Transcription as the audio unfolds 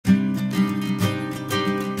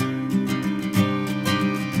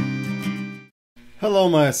Hello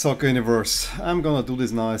my soccer universe. I'm gonna do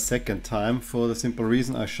this now a second time for the simple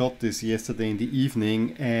reason I shot this yesterday in the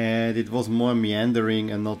evening and it was more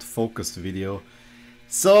meandering and not focused video.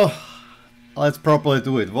 So let's properly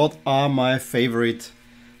do it. What are my favorite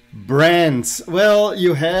brands? Well,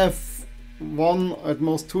 you have one, at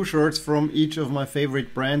most two shirts from each of my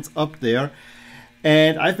favorite brands up there.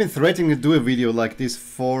 And I've been threatening to do a video like this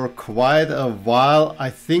for quite a while.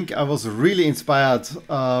 I think I was really inspired,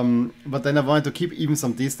 but then I wanted to keep even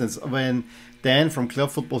some distance when Dan from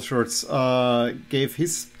Club Football Shirts gave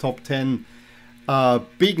his top 10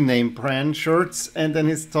 big name brand shirts and then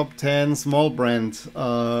his top 10 small brand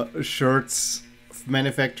shirts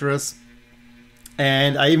manufacturers.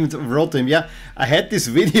 And I even wrote to him, yeah, I had this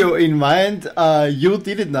video in mind, you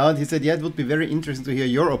did it now. And he said, yeah, it would be very interesting to hear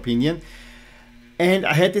your opinion. And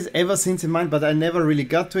I had this ever since in mind, but I never really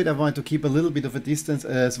got to it. I wanted to keep a little bit of a distance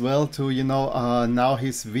as well to, now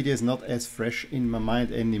his video is not as fresh in my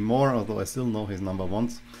mind anymore, although I still know his number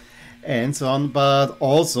ones and so on. But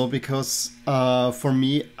also because for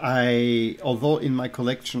me, although in my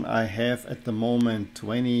collection I have at the moment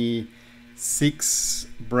 26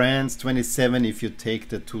 brands, 27 if you take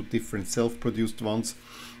the two different self-produced ones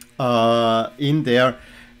in there.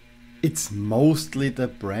 It's mostly the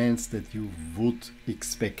brands that you would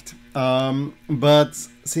expect. But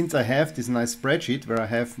since I have this nice spreadsheet where I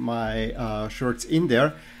have my shirts in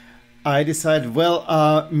there, I decided,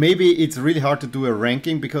 well, maybe it's really hard to do a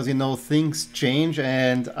ranking because, things change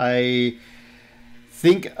and I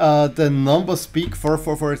think the numbers speak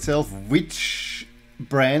for itself. Which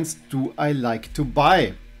brands do I like to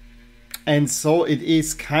buy? And so it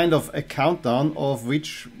is kind of a countdown of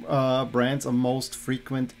which brands are most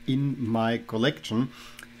frequent in my collection,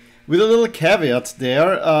 with a little caveat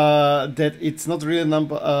there that it's not really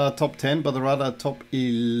top 10 but rather top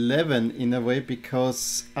 11 in a way,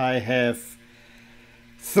 because I have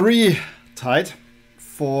 3 tied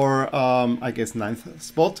for I guess 9th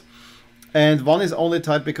spot, and one is only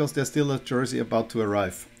tied because there's still a jersey about to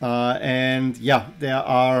arrive, and yeah, the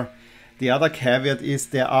other caveat is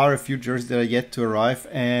there are a few jerseys that are yet to arrive,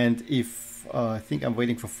 and I think I'm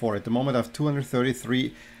waiting for 4. At the moment I have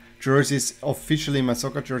 233 jerseys officially in my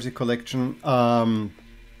soccer jersey collection. 4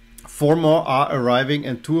 more are arriving,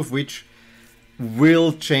 and 2 of which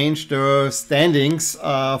will change the standings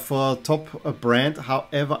for top brand.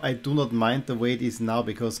 However, I do not mind the way it is now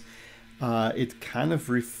because it kind of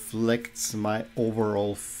reflects my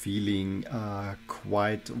overall feeling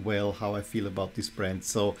quite well, how I feel about this brand.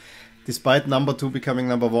 So despite number 2 becoming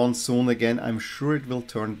number 1 soon again, I'm sure it will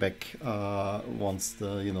turn back once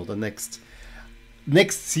the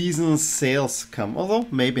next season's sales come, although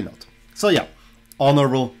maybe not. So yeah,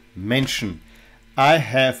 honorable mention. I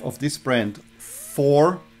have of this brand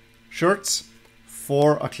 4 shirts.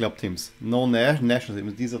 4 are club teams, no national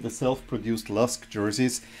teams. These are the self-produced Lusk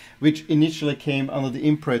jerseys, which initially came under the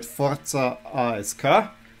imprint Forza ASK.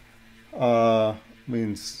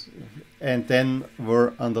 And then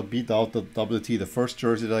were under beat out the WT. The first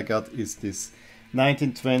jersey that I got is this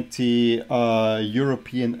 1920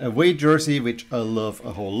 European away jersey, which I love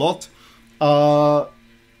a whole lot.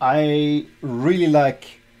 I really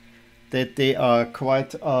like that they are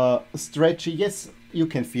quite stretchy. Yes, you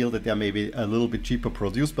can feel that they're maybe a little bit cheaper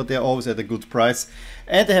produced, but they're always at a good price,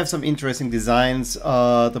 and they have some interesting designs.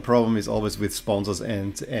 The problem is always with sponsors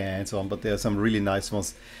and so on, but there are some really nice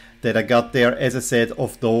ones that I got there, as I said,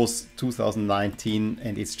 of those 2019,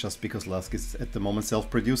 and it's just because Lusk is at the moment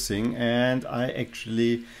self-producing, and I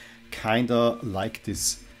actually kinda like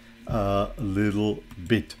this a little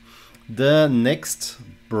bit. The next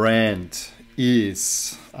brand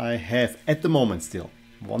is, I have at the moment still,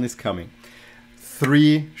 one is coming,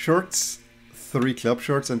 3 shirts, 3 club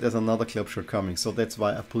shirts, and there's another club shirt coming, so that's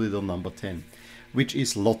why I put it on number 10, which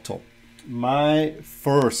is Lotto. My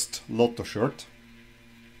first Lotto shirt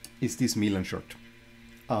is this Milan shirt,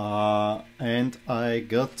 and I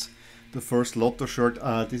got the first Lotto shirt,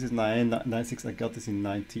 this is 96, I got this in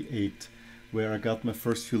 98, where I got my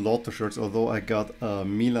first few Lotto shirts, although I got a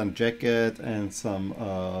Milan jacket and some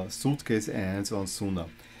suitcase and so on sooner.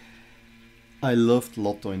 I loved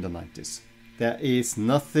Lotto in the 90s. There is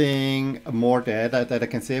nothing more that I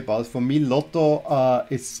can say about it. For me, Lotto,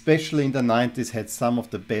 especially in the 90s, had some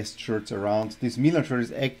of the best shirts around. This Milan shirt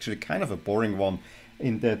is actually kind of a boring one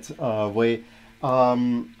in that way.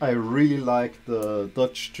 I really like the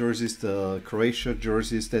Dutch jerseys, the Croatia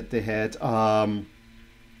jerseys that they had.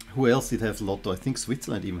 Who else did have Lotto? I think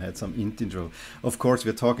Switzerland even had some intro. Of course,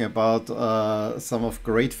 we're talking about some of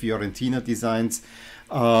great Fiorentina designs.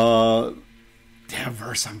 there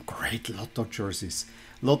were some great Lotto jerseys.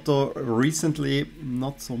 Lotto recently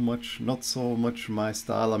not so much my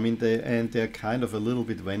style. I mean, they're kind of a little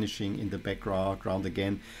bit vanishing in the background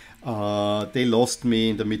again. They lost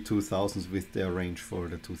me in the mid 2000s with their range for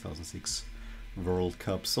the 2006 World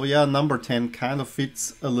Cup. So yeah, number 10 kind of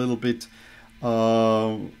fits a little bit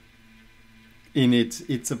in it.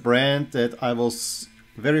 It's a brand that I was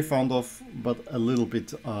very fond of, but a little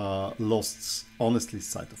bit lost honestly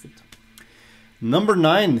sight of it. Number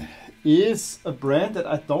 9 is a brand that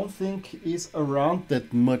I don't think is around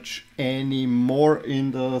that much anymore in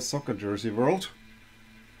the soccer jersey world,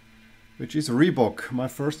 which is Reebok. My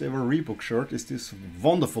first ever Reebok shirt is this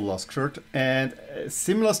wonderful Lusk shirt, and a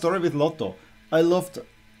similar story with Lotto. I loved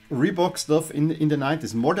Reebok stuff in the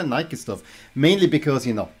 90s more than Nike stuff, mainly because,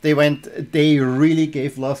 you know, they really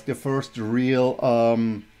gave Lusk the first real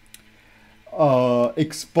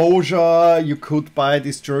exposure. You could buy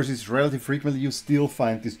these jerseys relatively frequently. You still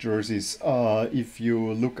find these jerseys if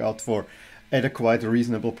you look out for at a quite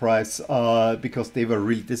reasonable price, because they were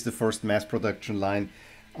really, this is the first mass production line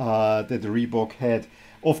that Reebok had.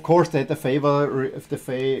 Of course, they had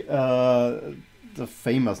the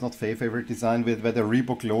famous, not favorite design with where the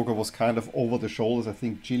Reebok logo was kind of over the shoulders. I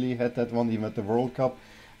think Chile had that one even at the World Cup,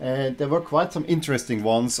 and there were quite some interesting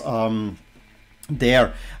ones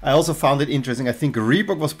there. I also found it interesting. I think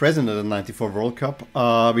Reebok was present at the '94 World Cup,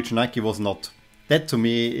 which Nike was not. That to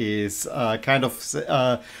me is kind of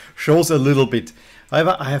shows a little bit.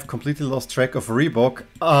 However, I have completely lost track of Reebok,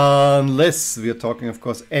 unless we are talking, of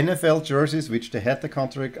course, NFL jerseys, which they had the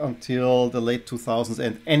contract until the late 2000s,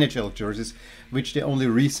 and NHL jerseys, which they only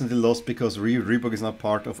recently lost because Reebok is not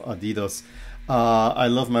part of Adidas. I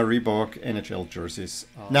love my Reebok NHL jerseys.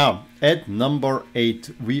 Now, at number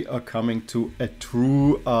 8, we are coming to a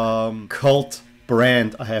true cult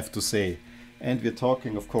brand, I have to say. And we're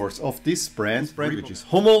talking, of course, of this brand which is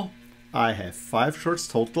Hummel. I have 5 shirts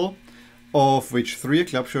total, of which 3 are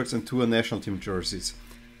club shirts and 2 are national team jerseys.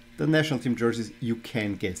 The national team jerseys, you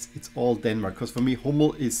can guess, it's all Denmark, because for me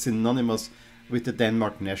Hummel is synonymous with the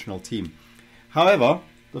Denmark national team. However,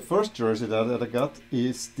 the first jersey that I got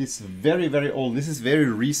is this very old. This is very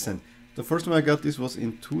recent. The first one I got, this was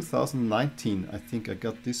in 2019. I think I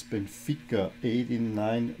got this Benfica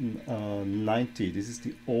 89-90. This is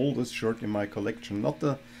the oldest shirt in my collection. Not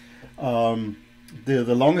the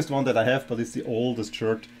longest one that I have, but it's the oldest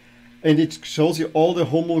shirt. And it shows you all the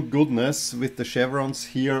Hummel goodness with the chevrons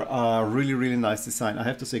here. Really nice design. I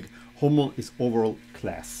have to say, Hummel is overall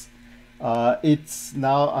class. It's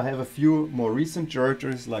now, I have a few more recent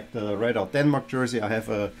jerseys, like the Red Out Denmark jersey. I have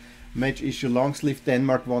a match issue long sleeve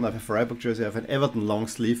Denmark one. I have a Freiburg jersey. I have an Everton long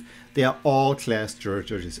sleeve. They are all class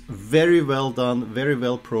jerseys. Very well done, very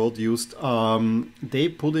well produced. They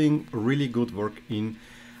putting really good work in.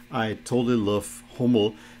 I totally love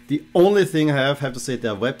Hummel. The only thing I have to say,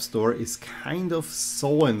 their web store is kind of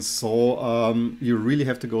so-and-so. You really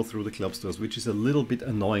have to go through the club stores, which is a little bit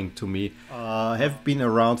annoying to me. Have been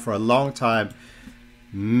around for a long time.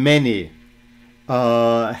 Many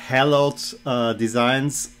hallowed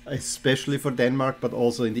designs, especially for Denmark, but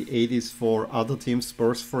also in the 80s for other teams.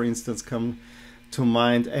 Spurs, for instance, come to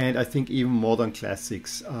mind, and I think even modern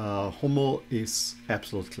classics. Hummel is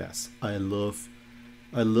absolute class. I love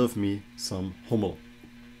me some Hummel.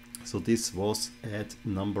 So this was at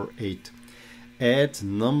number 8. At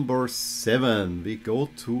number 7, we go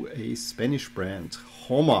to a Spanish brand,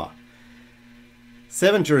 Homa.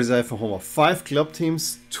 7 jerseys I have for Homa. 5 club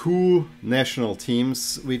teams, 2 national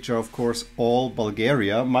teams, which are of course all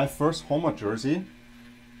Bulgaria. My first Homa jersey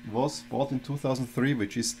was bought in 2003,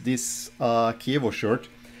 which is this Kievo shirt,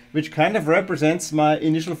 which kind of represents my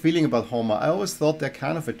initial feeling about Homa. I always thought they're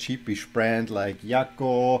kind of a cheapish brand like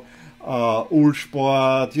Jacko,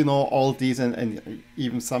 Uhlsport, you know, all these, and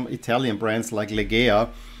even some Italian brands like Legea,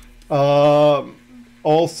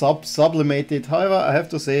 all sublimated. However, I have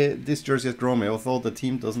to say this jersey has grown me, although the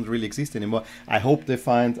team doesn't really exist anymore. I hope they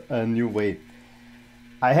find a new way.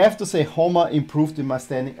 I have to say Homa improved in my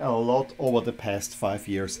standing a lot over the past 5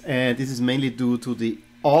 years, and this is mainly due to the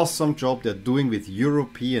awesome job they're doing with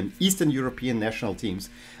Eastern European national teams.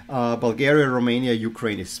 Bulgaria, Romania,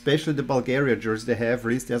 Ukraine, especially the Bulgaria jersey they have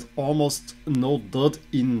released, there's almost no dud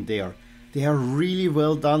in there. They are really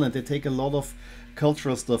well done, and they take a lot of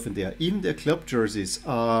cultural stuff in there. Even their club jerseys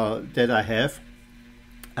that I have,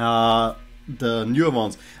 the newer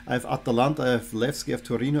ones, I have Atalanta, I have Levski, I have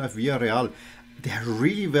Torino, I have Villarreal. They're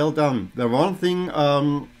really well done. The one thing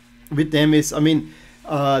with them is, I mean,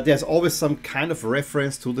 there's always some kind of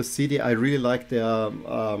reference to the city. I really like their,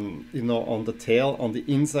 you know, on the tail, on the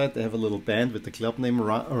inside, they have a little band with the club name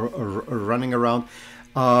running around.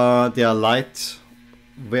 They are light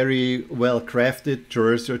very well crafted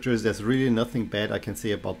jerseys. There's really nothing bad I can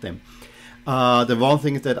say about them. The one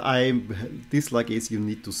thing that I dislike is you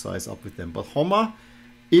need to size up with them. But Homma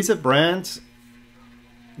is a brand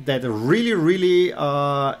that really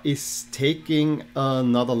is taking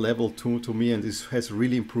another level to me, and this has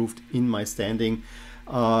really improved in my standing.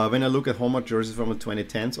 When I look at Homma jerseys from the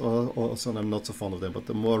 2010s also, I'm not so fond of them, but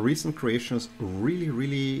the more recent creations,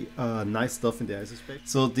 really nice stuff in there.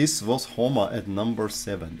 So this was Homma at number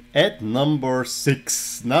 7. At number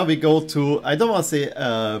 6, now we go to, I don't want to say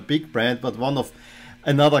a big brand, but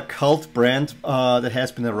another cult brand that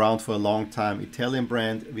has been around for a long time. Italian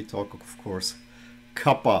brand, we talk of course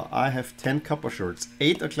Kappa. I have 10 Kappa shirts.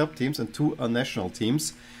 8 are club teams and 2 are national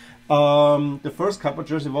teams. The first Kappa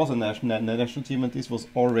jersey was a national team, and this was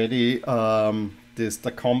already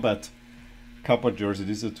the combat Kappa jersey.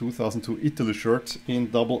 This is a 2002 Italy shirt in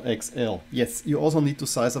XXL. Yes, you also need to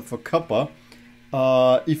size up for Kappa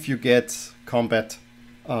if you get combat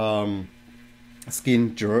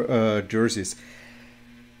skin jerseys.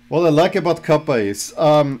 What I like about Kappa is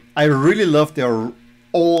I really love their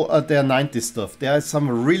 90s stuff. There are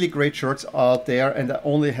some really great shirts out there, and I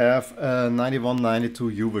only have a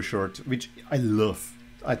 91-92 Juve shirt, which I love.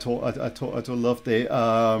 I love. They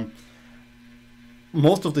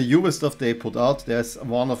most of the Juve stuff they put out. There's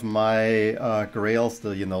one of my grails,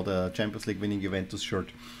 the Champions League winning Juventus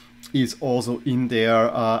shirt, is also in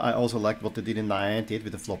there. I also liked what they did in '98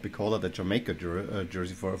 with the floppy collar. The Jamaica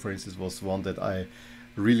jersey, for instance, was one that I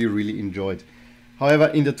really enjoyed. However,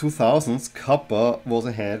 in the 2000s, Kappa was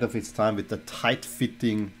ahead of its time with the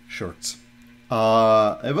tight-fitting shirts.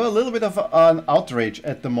 It was a little bit of an outrage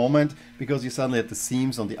at the moment because you suddenly had the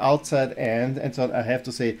seams on the outside, and so I have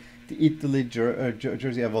to say, the Italy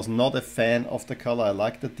jersey, I was not a fan of the color. I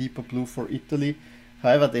like the deeper blue for Italy.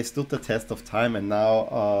 However, they stood the test of time, and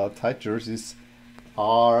now tight jerseys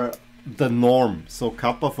are the norm. So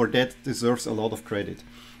Kappa for that deserves a lot of credit.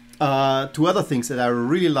 2 other things that I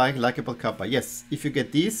really like about Kappa. Yes, if you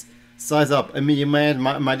get these, size up. I mean, you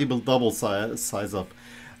might even double size up.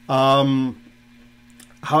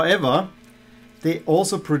 However, they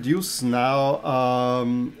also produce now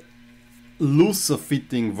looser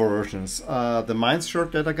fitting versions. The Mainz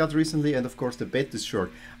shirt that I got recently, and of course the Betis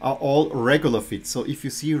shirt, are all regular fit. So if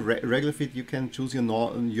you see regular fit, you can choose your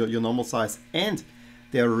normal size, and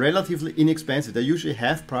they are relatively inexpensive. They're usually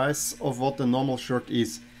half price of what the normal shirt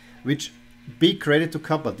is. Which, big credit to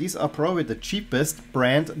Kappa. These are probably the cheapest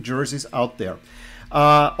brand jerseys out there.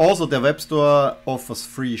 Also, their web store offers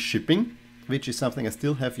free shipping, which is something I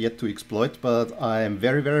still have yet to exploit, but I am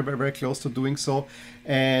very close to doing so.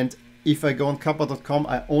 And if I go on kappa.com,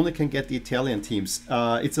 I only can get the Italian teams.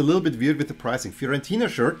 It's a little bit weird with the pricing. Fiorentina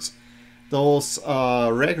shirts, those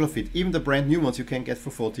regular fit, even the brand new ones, you can get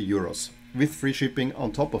for 40 euros with free shipping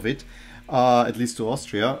on top of it. At least to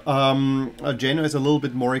Austria. Genoa is a little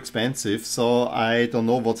bit more expensive, so I don't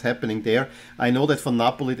know what's happening there. I know that for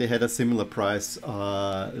Napoli they had a similar price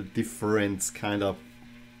difference, kind of.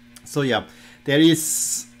 So yeah, there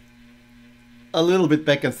is a little bit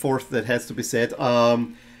back and forth that has to be said.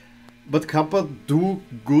 But Kappa do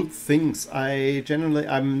good things.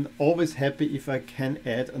 I'm always happy if I can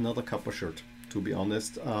add another Kappa shirt, to be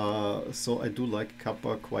honest. So I do like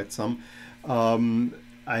Kappa quite some.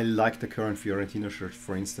 I like the current Fiorentina shirt,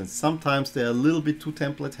 for instance. Sometimes they're a little bit too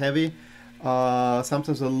template heavy,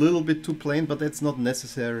 sometimes a little bit too plain, but that's not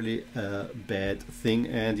necessarily a bad thing.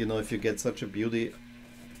 And if you get such a beauty,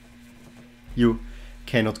 you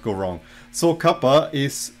cannot go wrong. So Kappa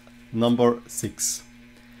is number 6.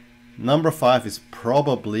 Number 5 is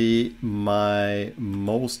probably my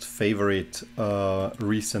most favorite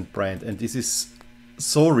recent brand, and this is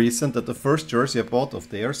so recent that the first jersey I bought of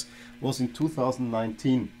theirs was in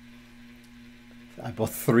 2019. I bought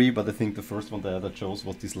 3, but I think the first one that I chose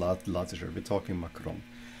was this Lazio shirt. We're talking Macron.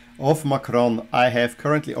 Of Macron, I have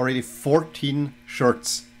currently already 14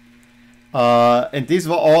 shirts. And these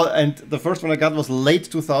were all, and the first one I got was late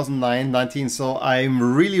 2019, so I'm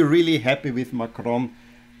really happy with Macron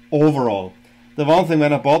overall. The one thing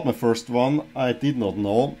when I bought my first one, I did not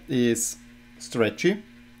know, is stretchy,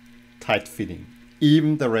 tight fitting.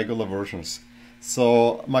 Even the regular versions.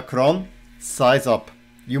 So Macron, size up.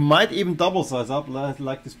 You might even double size up,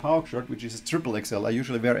 like this PAOK shirt, which is a triple XL. I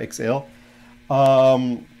usually wear XL.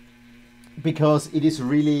 Because it is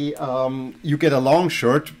really, you get a long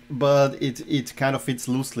shirt, but it kind of fits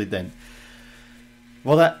loosely then.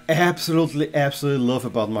 What I absolutely love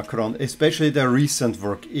about Macron, especially their recent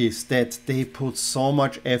work, is that they put so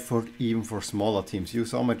much effort even for smaller teams. You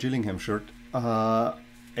saw my Gillingham shirt.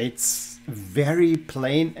 It's very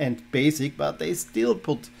plain and basic, but they still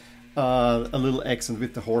put a little accent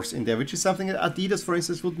with the horse in there, which is something that Adidas, for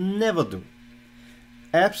instance, would never do.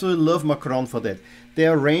 Absolutely love Macron for that.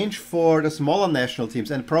 Their range for the smaller national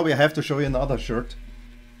teams, and probably I have to show you another shirt,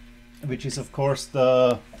 which is of course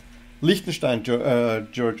the Liechtenstein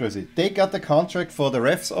jersey. They got the contract for the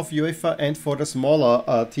refs of UEFA and for the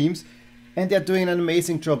smaller teams, and they're doing an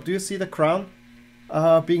amazing job. Do you see the crown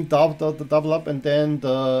being double up, and then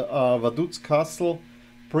the Vaduz Castle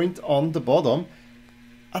print on the bottom?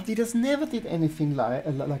 Adidas never did anything like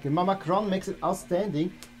it. Macron makes it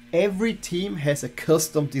outstanding. Every team has a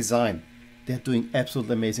custom design. They're doing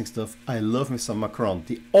absolutely amazing stuff. I love me some Macron.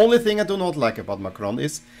 The only thing I do not like about Macron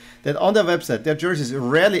is that on their website, their jerseys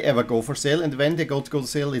rarely ever go for sale, and when they go to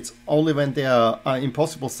sale, it's only when there are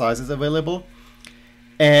impossible sizes available,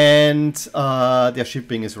 and their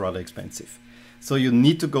shipping is rather expensive. So you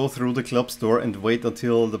need to go through the club store and wait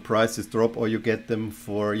until the prices drop, or you get them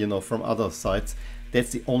for, you know, from other sites.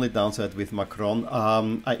 That's the only downside with Macron.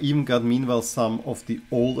 I even got meanwhile some of the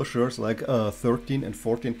older shirts, like 13 and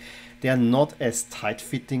 14. They are not as tight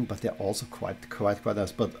fitting, but they're also quite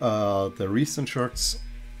nice. But the recent shirts,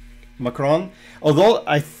 Macron, although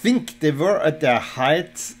I think they were at their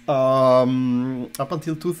height up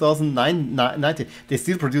until 2019, they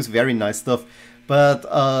still produce very nice stuff.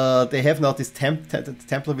 But they have now this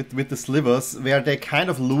template with the slivers, where they're kind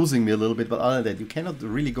of losing me a little bit. But other than that, you cannot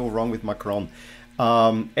really go wrong with Macron.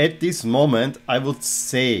 At this moment, I would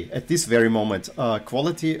say, at this very moment,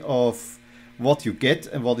 quality of what you get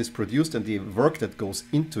and what is produced and the work that goes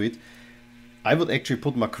into it, I would actually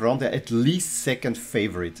put Macron there at least second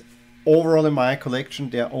favorite. Overall in my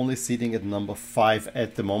collection, they're only sitting at number 5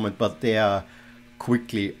 at the moment, but they are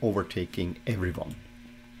quickly overtaking everyone.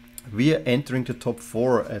 We are entering the top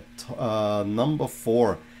 4 at number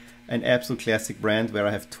 4, an absolute classic brand where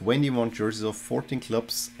I have 21 jerseys of 14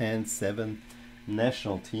 clubs and 7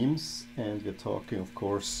 national teams, and we're talking, of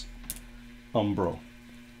course, Umbro.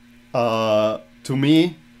 To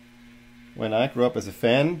me, when I grew up as a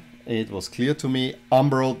fan, it was clear to me,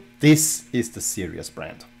 Umbro, this is the serious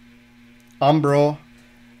brand. Umbro,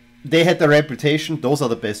 they had the reputation, those are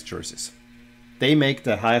the best jerseys. They make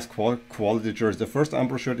the highest quality jersey. The first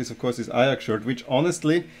Umbro shirt is, of course, this Ajax shirt, which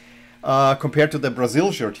honestly, compared to the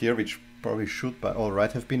Brazil shirt here, which probably should by all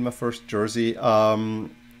right have been my first jersey,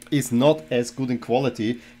 is not as good in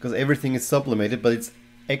quality because everything is sublimated, but it's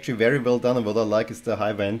actually very well done, and what I like is the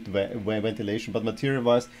high ventilation. But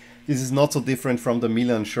material-wise, this is not so different from the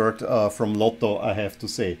Milan shirt from Lotto, I have to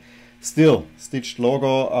say. Still, stitched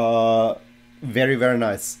logo, very, very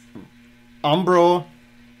nice. Umbro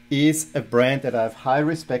is a brand that I have high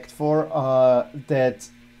respect for, that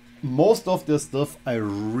most of their stuff I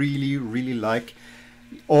really, really like.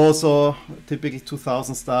 Also, typically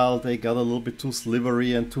 2000 style, they got a little bit too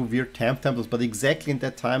slivery and too weird temples, but exactly in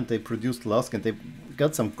that time they produced Lusk, and they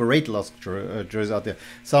got some great Lusk jerseys out there,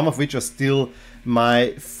 some of which are still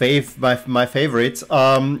my favorites.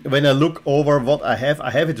 When I look over what I have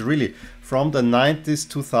it really from the 90s,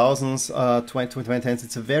 2000s, 2010s.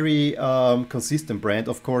 It's a very consistent brand.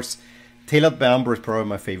 Of course, Tailored by Umbro is probably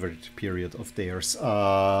my favorite period of theirs.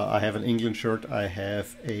 I have an England shirt, I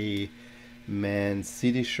have a Man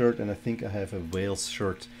City shirt, and I think I have a Wales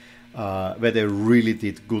shirt, where they really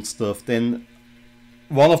did good stuff. Then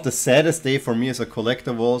one of the saddest day for me as a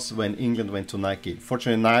collector was when England went to Nike.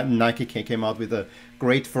 Fortunately, Nike came out with a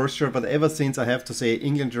great first shirt, but ever since, I have to say,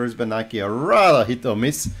 England jerseys by Nike are rather hit or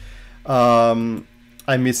miss.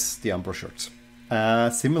 I miss the Umbro shirts.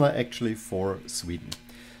 Similar actually for Sweden.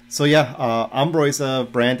 So yeah, Umbro is a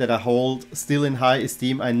brand that I hold still in high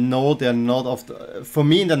esteem. I know they're not of the, for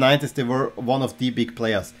me in the 90s they were one of the big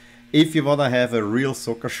players. If you want to have a real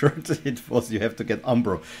soccer shirt, you have to get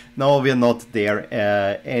Umbro. Now we're not there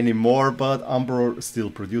anymore, but Umbro still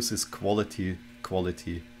produces quality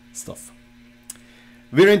stuff.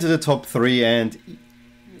 We're into the top 3, and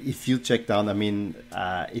if you check down, I mean,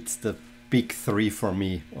 it's the big 3 for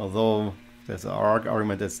me. Although there's an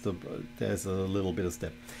argument there's a little bit of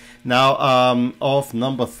step. Now, of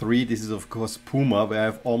number 3, this is of course Puma, where I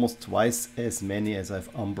have almost twice as many as I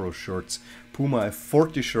have Umbro shirts. Puma, I have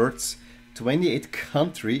 40 shirts, 28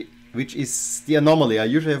 country, which is the anomaly. I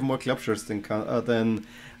usually have more club shirts than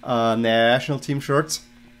national team shirts,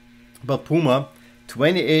 but Puma,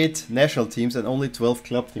 28 national teams and only 12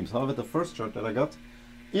 club teams. However, the first shirt that I got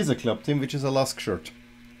is a club team, which is a Lusk shirt.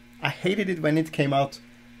 I hated it when it came out,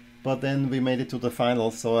 but then we made it to the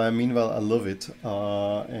final, so meanwhile I love it.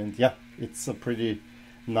 And yeah, it's a pretty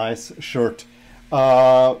nice shirt.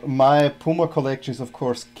 My Puma collection is of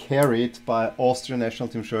course carried by Austrian national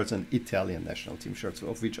team shirts and Italian national team shirts,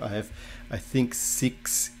 of which I have, I think,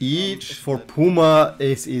 6 each. For Puma,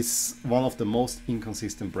 is one of the most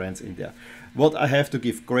inconsistent brands in there. What I have to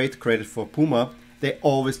give great credit for Puma, they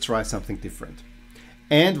always try something different.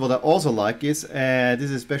 And what I also like is, this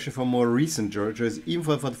is especially for more recent jerseys,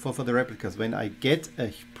 even for the replicas, when I get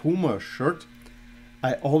a Puma shirt,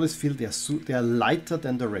 I always feel they are lighter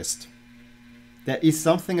than the rest. There is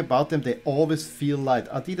something about them, they always feel light.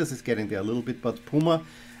 Adidas is getting there a little bit, but Puma,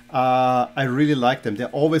 I really like them. They're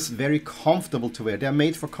always very comfortable to wear. They're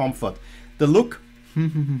made for comfort. The look,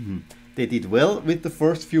 they did well with the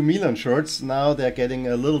first few Milan shirts. Now they're getting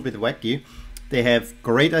a little bit wacky. They have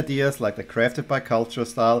great ideas like the crafted by culture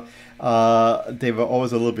style. They were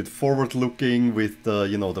always a little bit forward looking with the,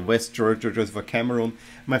 you know, the West jerseys for Cameroon.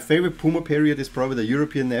 My favorite Puma period is probably the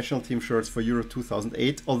European national team shirts for Euro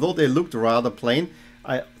 2008. Although they looked rather plain,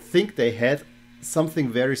 I think they had something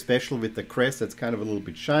very special with the crest that's kind of a little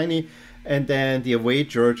bit shiny. And then the away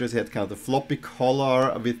jerseys had kind of the floppy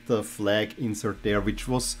collar with the flag insert there, which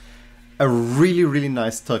was a really, really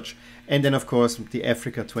nice touch. And then, of course, the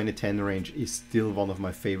Africa 2010 range is still one of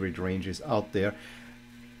my favorite ranges out there.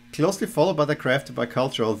 Closely followed by the Crafted by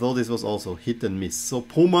Culture, although this was also hit and miss. So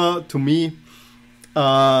Puma, to me,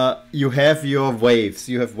 you have your waves.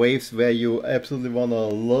 You have waves where you absolutely want to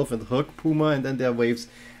love and hug Puma, and then there are waves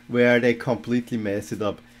where they completely mess it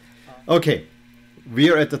up. Okay,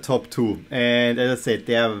 we're at the top 2. And as I said,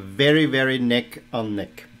 they are very, very neck on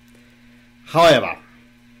neck. However,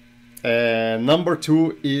 number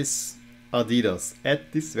 2 is Adidas.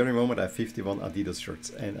 At this very moment I have 51 Adidas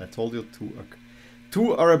shirts, and I told you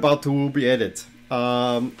two are about to be added.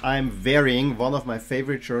 I'm wearing one of my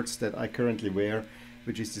favorite shirts that I currently wear,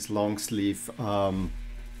 which is this long sleeve Milan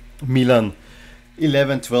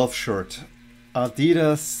 11-12 shirt.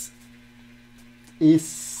 Adidas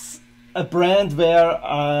is a brand where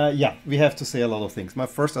yeah, we have to say a lot of things. My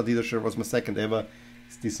first Adidas shirt was my second ever.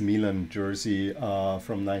 It's this Milan jersey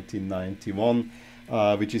from 1991,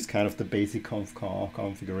 which is kind of the basic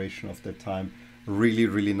configuration of that time. Really,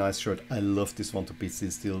 really nice shirt. I love this one to bits.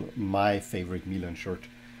 It's still my favorite Milan shirt.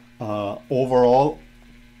 Overall,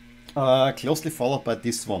 closely followed by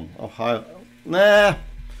this one.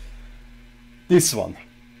 This one.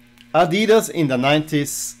 Adidas in the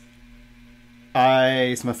 90s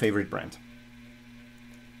is my favorite brand.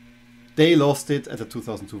 They lost it at the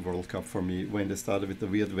 2002 World Cup for me when they started with the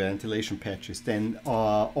weird ventilation patches. Then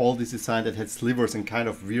all this design that had slivers and kind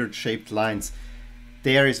of weird shaped lines.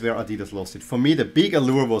 There is where Adidas lost it. For me, the big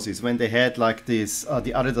allure was when they had like this,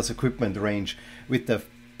 the Adidas equipment range with the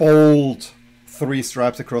bold 3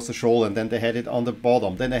 stripes across the shoulder, and then they had it on the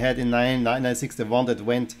bottom. Then they had in 1996 the one that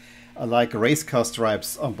went like race car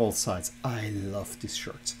stripes on both sides. I love these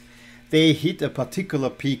shirts. They hit a particular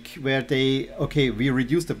peak where they, okay, we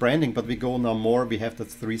reduced the branding, but we go now more. We have the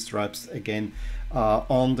 3 stripes again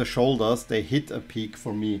on the shoulders. They hit a peak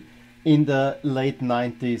for me in the late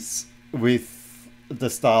 90s with the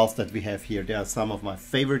styles that we have here. There are some of my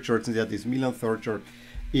favorite shirts in there. This Milan third shirt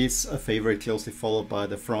is a favorite, closely followed by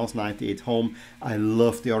the France 98 home. I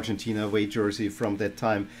love the Argentina away jersey from that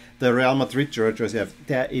time. The Real Madrid jersey,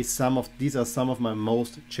 these are some of my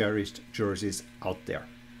most cherished jerseys out there.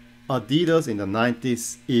 Adidas in the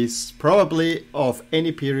 90s is probably, of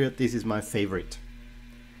any period, this is my favorite.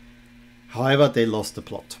 However, they lost the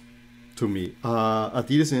plot to me.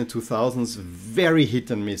 Adidas in the 2000s, very hit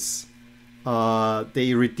and miss.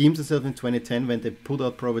 They redeemed themselves in 2010 when they put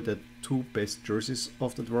out probably the 2 best jerseys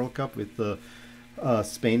of the World Cup with the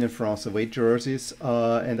Spain and France away jerseys,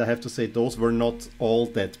 and I have to say those were not all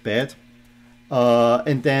that bad.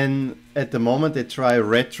 And then at the moment they try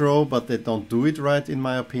retro, but they don't do it right in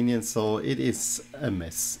my opinion, so it is a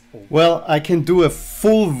mess. Well, I can do a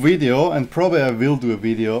full video, and probably I will do a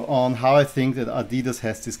video on how I think that Adidas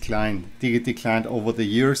has declined over the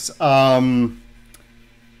years.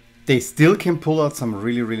 They still can pull out some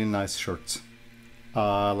really, really nice shirts.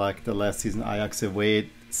 Like the last season Ajax away.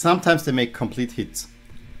 Sometimes they make complete hits.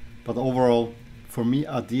 But overall, for me,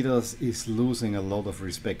 Adidas is losing a lot of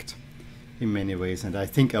respect in many ways. And I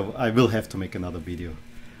think I will have to make another video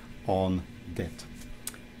on that.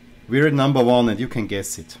 We're at number 1, and you can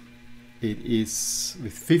guess it. It is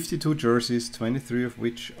with 52 jerseys, 23 of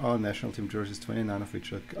which are national team jerseys, 29 of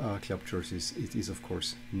which are club jerseys. It is, of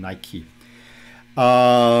course, Nike.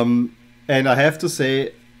 And I have to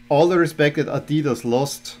say, all the respect that Adidas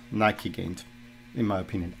lost, Nike gained, in my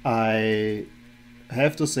opinion. I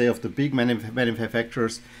have to say, of the big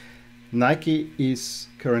manufacturers, Nike is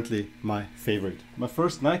currently my favorite. My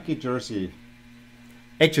first Nike jersey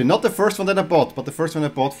Actually, not the first one that I bought, but the first one I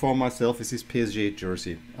bought for myself is this PSG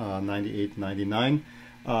jersey, 98-99.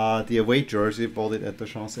 The away jersey, bought it at the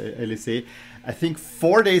Champs-Élysées. I think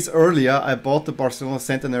 4 days earlier, I bought the Barcelona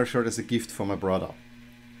Centenaire shirt as a gift for my brother.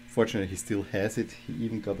 Fortunately, he still has it. He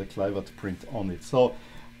even got a Kluivert print on it. So,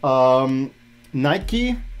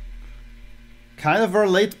 Nike kind of were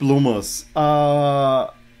late bloomers. I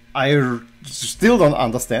still don't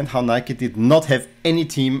understand how Nike did not have any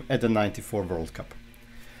team at the '94 World Cup.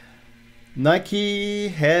 Nike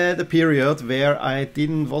had a period where I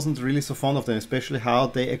wasn't really so fond of them, especially how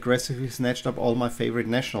they aggressively snatched up all my favorite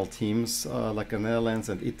national teams, like the Netherlands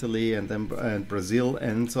and Italy and Brazil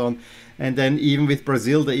and so on. And then even with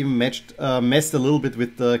Brazil, they even messed a little bit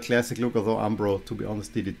with the classic look, although Umbro, to be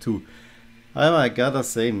honest, did it too. However, I gotta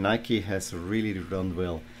say, Nike has really done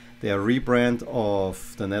well. Their rebrand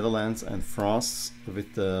of the Netherlands and France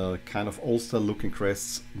with the kind of Ulster looking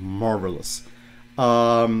crests, marvelous.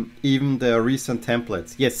 Even the recent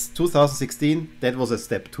templates. Yes, 2016, that was a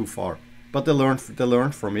step too far, but they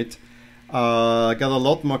learned from it. Got a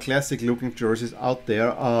lot more classic looking jerseys out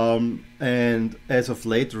there, and as of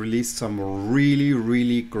late released some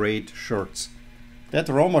really great shirts. That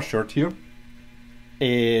Roma shirt here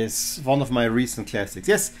is one of my recent classics.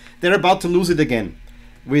 Yes, they're about to lose it again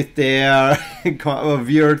with their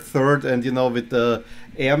weird third, and you know, with the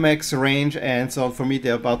Air Max range and so on. For me,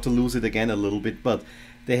 they're about to lose it again a little bit, but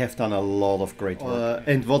they have done a lot of great work.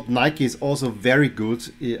 And what Nike is also very good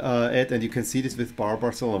at, and you can see this with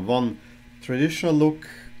Barcelona, one traditional look,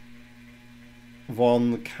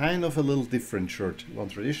 one kind of a little different shirt. One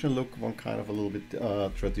traditional look, one kind of a little bit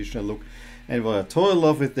traditional look. And what I totally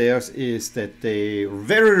love with theirs is that they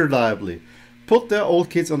very reliably put their old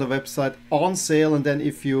kits on the website on sale, and then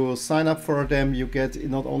if you sign up for them, you get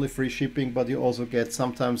not only free shipping, but you also get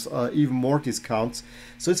sometimes even more discounts.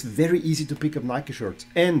 So it's very easy to pick up Nike shirts.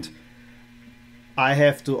 And I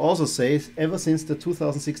have to also say, ever since the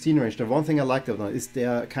 2016 range, the one thing I like about them is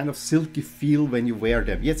their kind of silky feel when you wear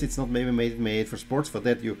them. Yes, it's not maybe made for sports. For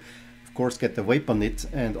that, you of course get the vapor knit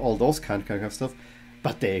and all those kind of stuff,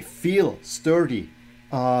 but they feel sturdy,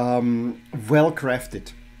 well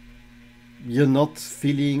crafted. You're not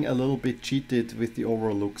feeling a little bit cheated with the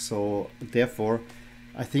overall look. So therefore,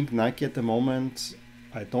 I think Nike at the moment,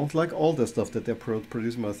 I don't like all the stuff that they're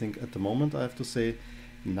producing, but I think at the moment I have to say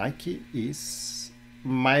Nike is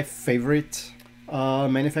my favorite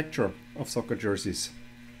manufacturer of soccer jerseys.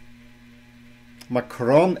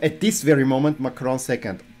 Macron, at this very moment, Macron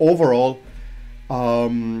second. Overall,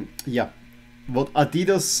 yeah. What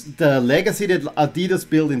Adidas, the legacy that Adidas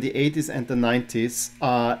built in the 80s and the 90s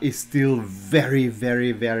is still very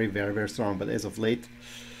strong. But as of late,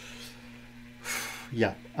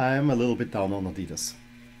 yeah, I'm a little bit down on Adidas,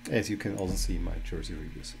 as you can also see in my jersey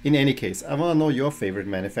reviews. In any case, I want to know your favorite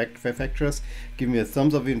manufacturers. Give me a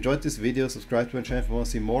thumbs up if you enjoyed this video, subscribe to my channel if you want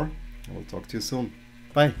to see more. I will talk to you soon.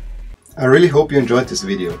 Bye. I really hope you enjoyed this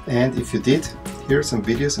video, and if you did, here are some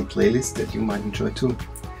videos and playlists that you might enjoy too.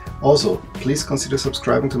 Also, please consider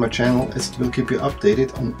subscribing to my channel, as it will keep you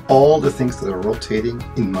updated on all the things that are rotating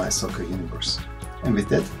in my soccer universe. And with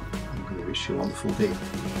that, I'm going to wish you a wonderful day.